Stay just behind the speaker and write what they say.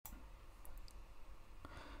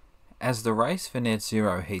As the race for net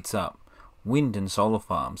zero heats up, wind and solar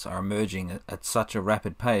farms are emerging at such a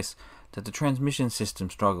rapid pace that the transmission system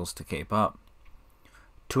struggles to keep up.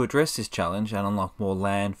 To address this challenge and unlock more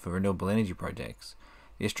land for renewable energy projects,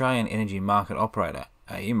 the Australian Energy Market Operator,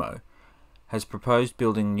 AEMO, has proposed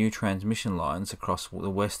building new transmission lines across the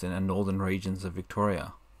western and northern regions of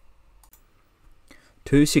Victoria.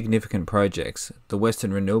 Two significant projects, the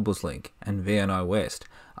Western Renewables Link and VNI West,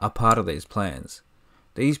 are part of these plans.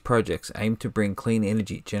 These projects aim to bring clean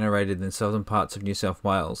energy generated in southern parts of New South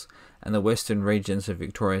Wales and the western regions of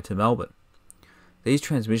Victoria to Melbourne. These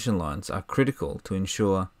transmission lines are critical to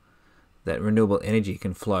ensure that renewable energy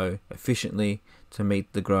can flow efficiently to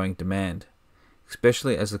meet the growing demand,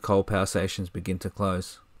 especially as the coal power stations begin to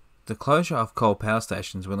close. The closure of coal power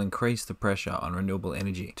stations will increase the pressure on renewable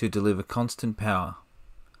energy to deliver constant power.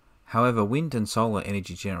 However, wind and solar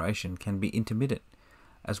energy generation can be intermittent,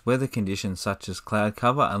 as weather conditions such as cloud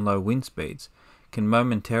cover and low wind speeds can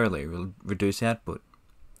momentarily reduce output.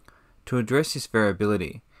 To address this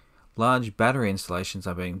variability, large battery installations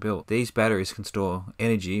are being built. These batteries can store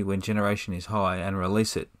energy when generation is high and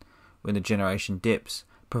release it when the generation dips,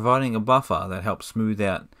 providing a buffer that helps smooth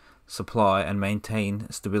out supply and maintain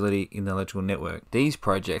stability in the electrical network. These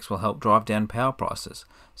projects will help drive down power prices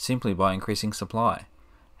simply by increasing supply.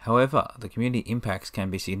 However, the community impacts can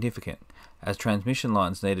be significant, as transmission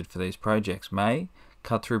lines needed for these projects may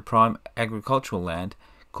cut through prime agricultural land,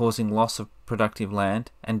 causing loss of productive land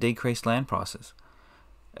and decreased land prices.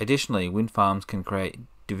 Additionally, wind farms can create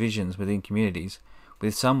divisions within communities,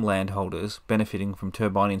 with some landholders benefiting from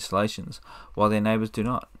turbine installations while their neighbours do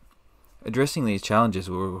not. Addressing these challenges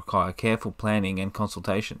will require careful planning and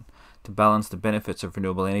consultation to balance the benefits of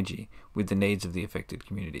renewable energy with the needs of the affected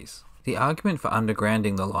communities. The argument for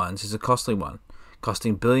undergrounding the lines is a costly one,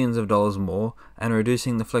 costing billions of dollars more and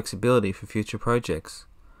reducing the flexibility for future projects.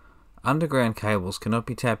 Underground cables cannot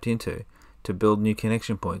be tapped into to build new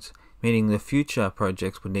connection points, meaning the future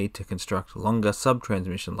projects would need to construct longer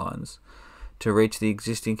sub-transmission lines to reach the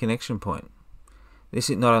existing connection point. This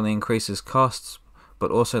not only increases costs, but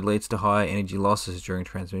also leads to higher energy losses during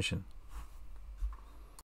transmission.